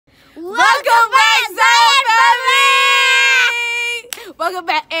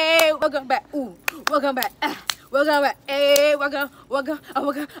welcome back. Ooh, welcome back. Welcome back. Hey, welcome.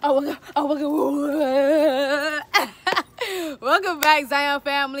 Welcome back, Zion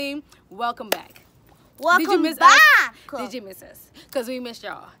family. Welcome back. Welcome Did you miss back. us? Did you miss us? Because we missed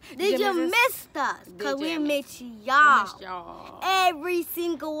y'all. Did you miss us? Because we missed We y'all. missed y'all. Every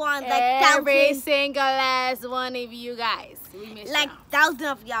single one. Like Every thousands. single last one of you guys. We missed Like y'all. thousands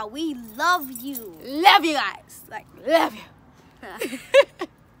of y'all. We love you. Love you guys. Like, love you.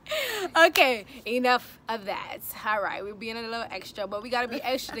 Okay, enough of that. All right, we're being a little extra, but we got to be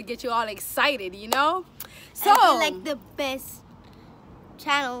extra to get you all excited, you know? So, And we're like the best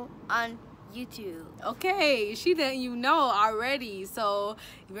channel on YouTube. okay, she didn't you know already. So,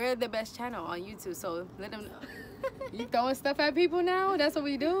 we're the best channel on YouTube. So, let them know. You throwing stuff at people now? That's what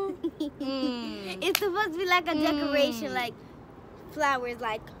we do? It's supposed to be like a decoration, like flowers,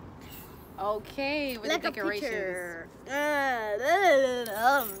 like Okay, with like the a decorations. picture.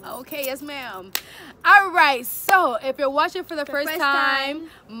 Okay, yes, ma'am. All right, so if you're watching for the first time,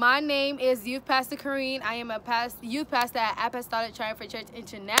 my name is Youth Pastor Kareen. I am a youth pastor at Apostolic Triumphant Church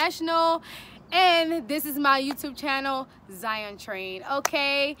International, and this is my YouTube channel, Zion Train.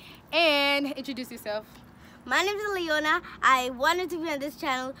 Okay, and introduce yourself. My name is Leona. I wanted to be on this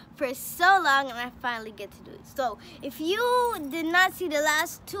channel for so long, and I finally get to do it. So, if you did not see the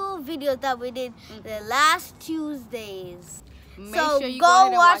last two videos that we did the last Tuesdays, Make so sure you go ahead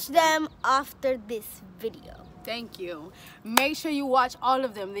and watch them after this video. Thank you. Make sure you watch all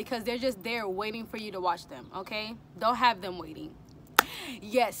of them because they're just there waiting for you to watch them, okay? Don't have them waiting.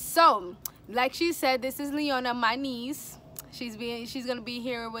 Yes, so like she said, this is Leona, my niece. She's gonna be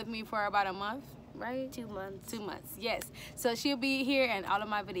here with me for about a month, right? 2 months. 2 months, yes. So she'll be here in all of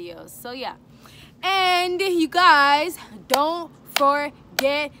my videos. So yeah. And you guys, don't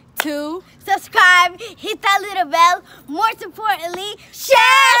forget to Subscribe, hit that little bell. More importantly, share.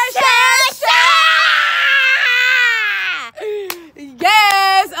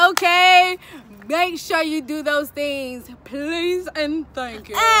 yes, okay. Make sure you do those things, please and thank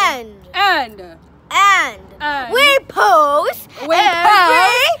you. And And we post We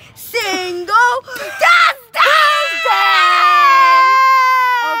every single Tuesday.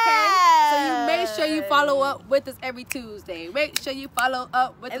 Okay, so you make sure you follow up with us every Tuesday. Make sure you follow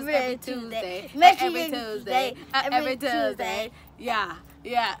up with us every Tuesday. Make sure Every you Tuesday. every Every Tuesday. Tuesday.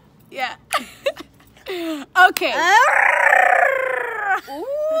 Yeah. Okay.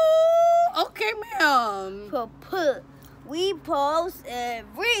 Ooh, okay, ma'am. We post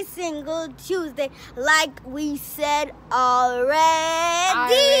every single Tuesday, like we said already.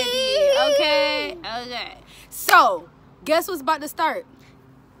 Okay. So, guess what's about to start?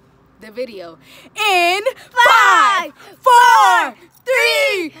 The video. In 5, 4,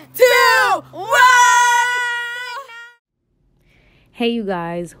 3, 2, 1. Hey, you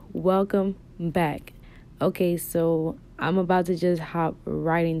guys. Welcome back. Okay, so I'm about to just hop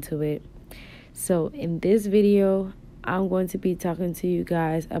right into it. So, in this video, I'm going to be talking to you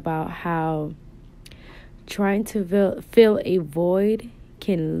guys about how trying to fill a void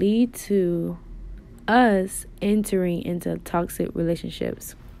can lead to us entering into toxic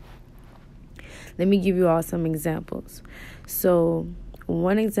relationships. Let me give you all some examples. So,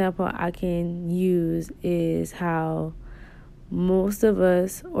 one example I can use is how most of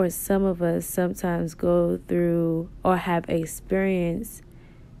us or some of us sometimes go through or have experienced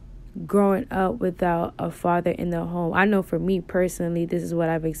growing up without a father in the home. I know for me personally, this is what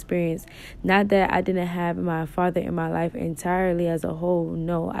I've experienced. Not that I didn't have my father in my life entirely as a whole.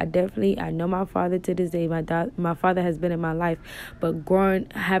 No, I know my father to this day. My father has been in my life, but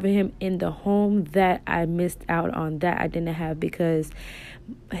having him in the home, that I missed out on. That I didn't have because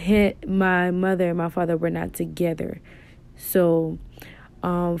my mother and my father were not together. So,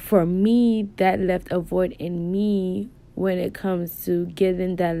 for me, that left a void in me when it comes to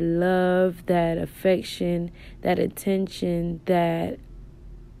getting that love, that affection, that attention that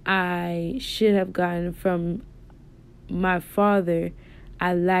I should have gotten from my father.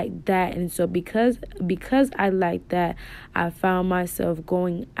 I lacked that, and so because I lacked that, I found myself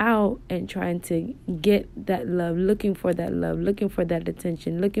going out and trying to get that love, looking for that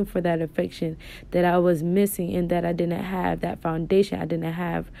attention, looking for that affection that I was missing and that I didn't have, that foundation I didn't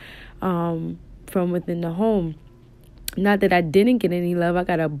have from within the home. Not that I didn't get any love. I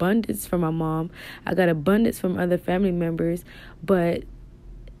got abundance from my mom. I got abundance from other family members. But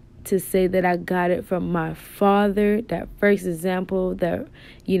to say that I got it from my father, that first example, that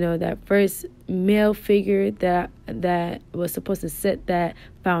first male figure that was supposed to set that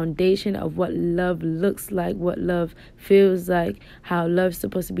foundation of what love looks like, what love feels like, how love's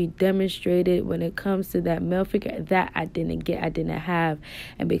supposed to be demonstrated when it comes to that male figure. That I didn't have.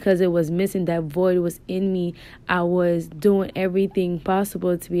 And because it was missing, that void was in me, I was doing everything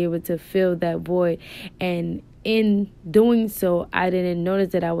possible to be able to fill that void. And in doing so, I didn't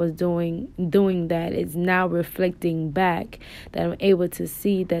notice that I was doing that. It's now reflecting back that I'm able to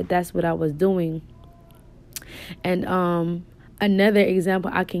see that that's what I was doing. And another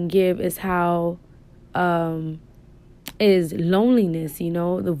example I can give is how is loneliness,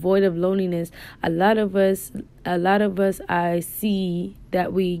 the void of loneliness. A lot of us, I see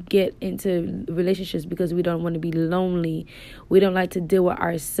that we get into relationships because we don't want to be lonely. We don't like to deal with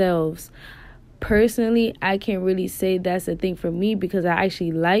ourselves. Personally, I can't really say that's a thing for me because I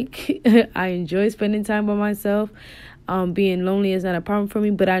actually I enjoy spending time by myself. Being lonely is not a problem for me,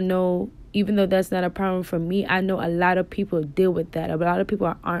 but I know, even though that's not a problem for me, I know a lot of people deal with that. A lot of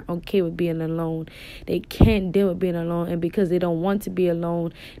people aren't okay with being alone. They can't deal with being alone, and because they don't want to be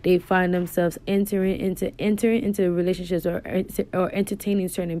alone, they find themselves entering into relationships or entertaining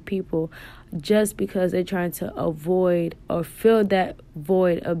certain people just because they're trying to avoid or fill that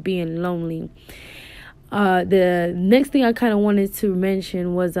void of being lonely. The next thing I kind of wanted to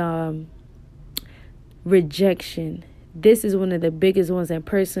mention was rejection. This is one of the biggest ones, and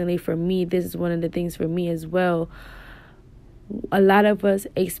personally for me, this is one of the things for me as well. A lot of us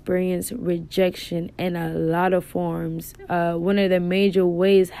experience rejection in a lot of forms. One of the major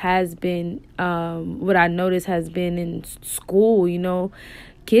ways has been, what I noticed has been in school.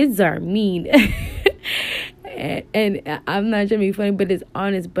 Kids are mean. and I'm not trying to be funny, but it's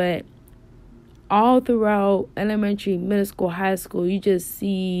honest. But all throughout elementary, middle school, high school, you just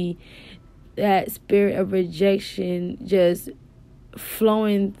see that spirit of rejection just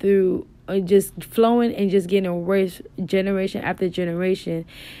flowing and just getting worse generation after generation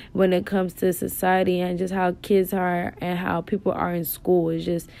when it comes to society and just how kids are and how people are in school. It's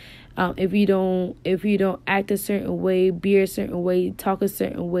just if you don't act a certain way, be a certain way, talk a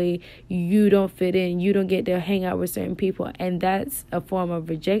certain way, you don't fit in, you don't get to hang out with certain people, and that's a form of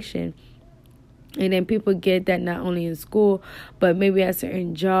rejection. And then people get that not only in school, but maybe at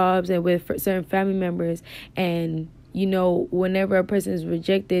certain jobs and with certain family members. And, whenever a person is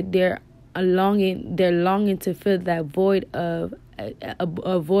rejected, they're longing to fill that void of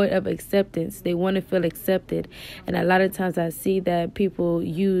a void of acceptance. They want to feel accepted. And a lot of times I see that people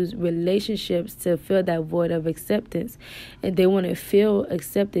use relationships to fill that void of acceptance. And they want to feel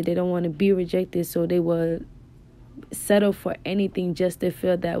accepted. They don't want to be rejected. So they will settle for anything just to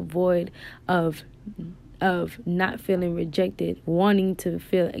fill that void of not feeling rejected, wanting to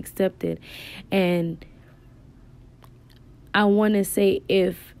feel accepted. And I want to say,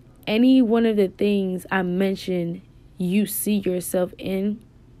 if any one of the things I mentioned you see yourself in,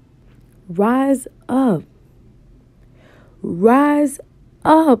 rise up.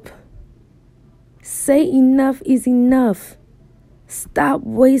 Say enough is enough. Stop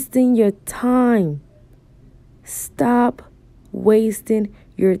wasting your time. Stop wasting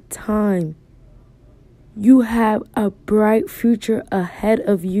your time. You have a bright future ahead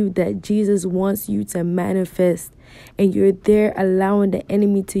of you that Jesus wants you to manifest. And you're there allowing the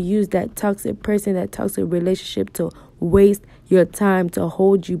enemy to use that toxic person, that toxic relationship to waste your time, to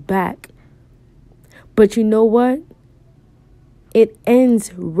hold you back. But you know what? It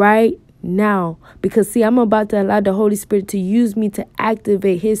ends right now. Because I'm about to allow the Holy Spirit to use me to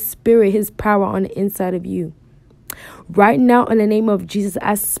activate His Spirit, His power on the inside of you. Right now, in the name of Jesus,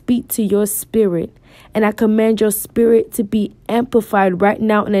 I speak to your spirit and I command your spirit to be amplified right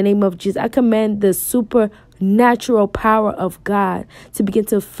now in the name of Jesus. I command the supernatural power of God to begin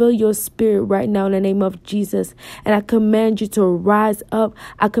to fill your spirit right now in the name of Jesus. And I command you to rise up.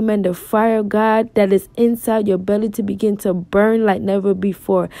 I command the fire of God that is inside your belly to begin to burn like never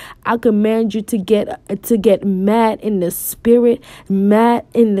before. I command you to get mad in the spirit,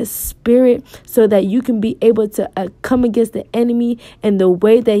 so that you can be able to come against the enemy and the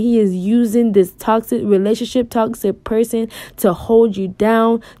way that he is using this toxic relationship, toxic person to hold you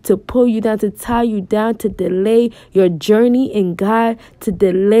down, to pull you down, to tie you down, to delay your journey in God, to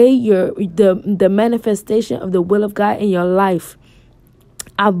delay the manifestation of the will of God in your life.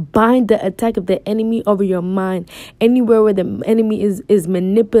 I bind the attack of the enemy over your mind. Anywhere where the enemy is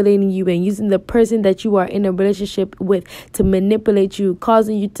manipulating you and using the person that you are in a relationship with to manipulate you,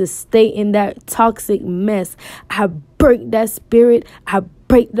 causing you to stay in that toxic mess. I break that spirit. I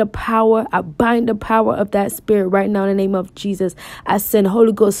break the power. I bind the power of that spirit right now in the name of Jesus. I send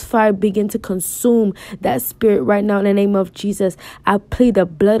Holy Ghost fire begin to consume that spirit right now in the name of Jesus. I plead the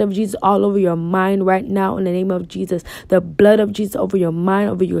blood of Jesus all over your mind right now in the name of Jesus. The blood of Jesus over your mind,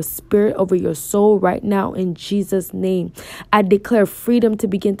 over your spirit, over your soul right now in Jesus' name. I declare freedom to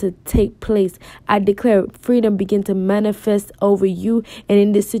begin to take place. I declare freedom begin to manifest over you and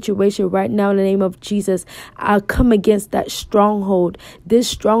in this situation right now in the name of Jesus. I come against that stronghold, this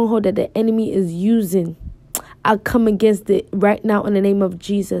stronghold that the enemy is using. I come against it right now in the name of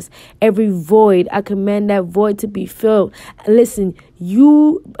Jesus. Every void, I command that void to be filled. Listen,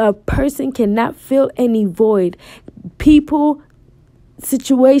 a person cannot fill any void. People,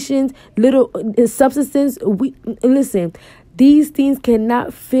 situations, little substances, listen, these things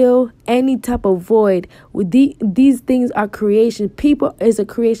cannot fill any type of void. These things are creation. People is a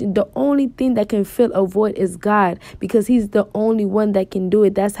creation. The only thing that can fill a void is God, because he's the only one that can do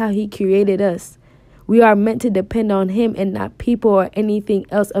it. That's how he created us. We are meant to depend on him and not people or anything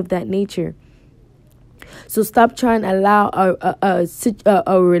else of that nature. So stop trying to allow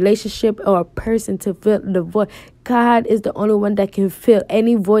a relationship or a person to fill the void. God is the only one that can fill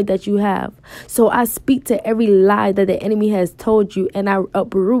any void that you have. So I speak to every lie that the enemy has told you, and I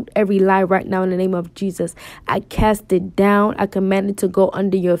uproot every lie right now in the name of Jesus. I cast it down. I command it to go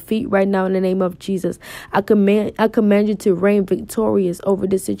under your feet right now in the name of Jesus. I command you to reign victorious over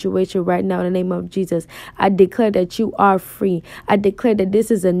this situation right now in the name of Jesus. I declare that you are free. I declare that this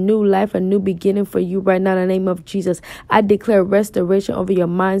is a new life, a new beginning for you right now in the name of Jesus. I declare restoration over your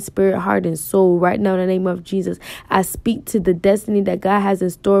mind, spirit, heart, and soul right now in the name of Jesus. I speak to the destiny that God has in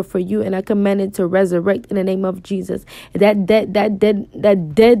store for you, and I command it to resurrect in the name of Jesus. That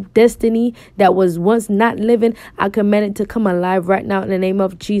dead destiny that was once not living, I command it to come alive right now in the name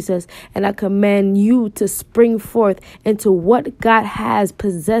of Jesus. And I command you to spring forth into what God has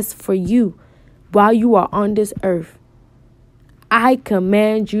possessed for you while you are on this earth. I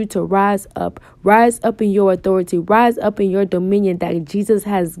command you to rise up in your authority, rise up in your dominion that Jesus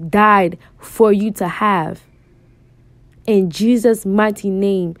has died for you to have. In Jesus' mighty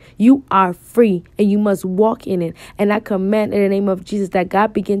name, you are free and you must walk in it. And I command in the name of Jesus that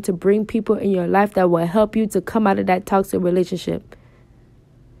God begin to bring people in your life that will help you to come out of that toxic relationship.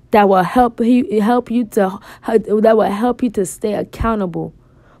 That will help you to stay accountable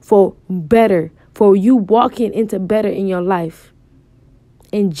for better, for you walking into better in your life.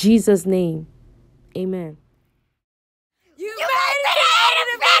 In Jesus' name, amen. You made it to the end of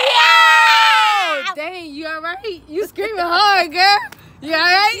the video! Dang, you all right? You screaming hard, girl. You all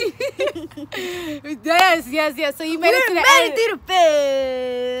right? yes. So you made it to the end. We made it to the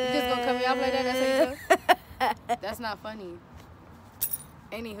finish. You just gonna cut me off like that? That's how you do? That's not funny.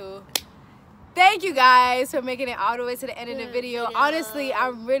 Anywho, thank you guys for making it all the way to the end of the video. Honestly, I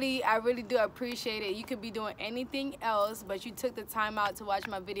really do appreciate it. You could be doing anything else, but you took the time out to watch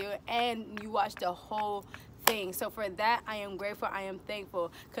my video and you watched the whole thing. So for that, I am grateful. I am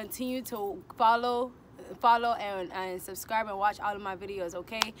thankful. Continue to follow and subscribe and watch all of my videos,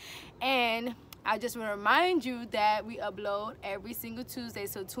 okay? And I just want to remind you that we upload every single Tuesday,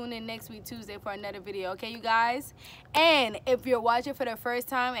 so tune in next week Tuesday for another video, okay, you guys? And if you're watching for the first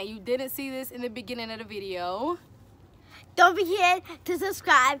time and you didn't see this in the beginning of the video, don't forget to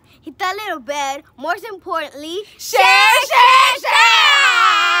subscribe, hit that little bell, most importantly, share!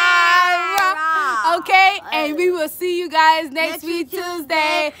 Okay, and we will see you guys next week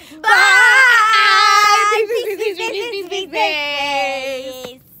Tuesday. Bye!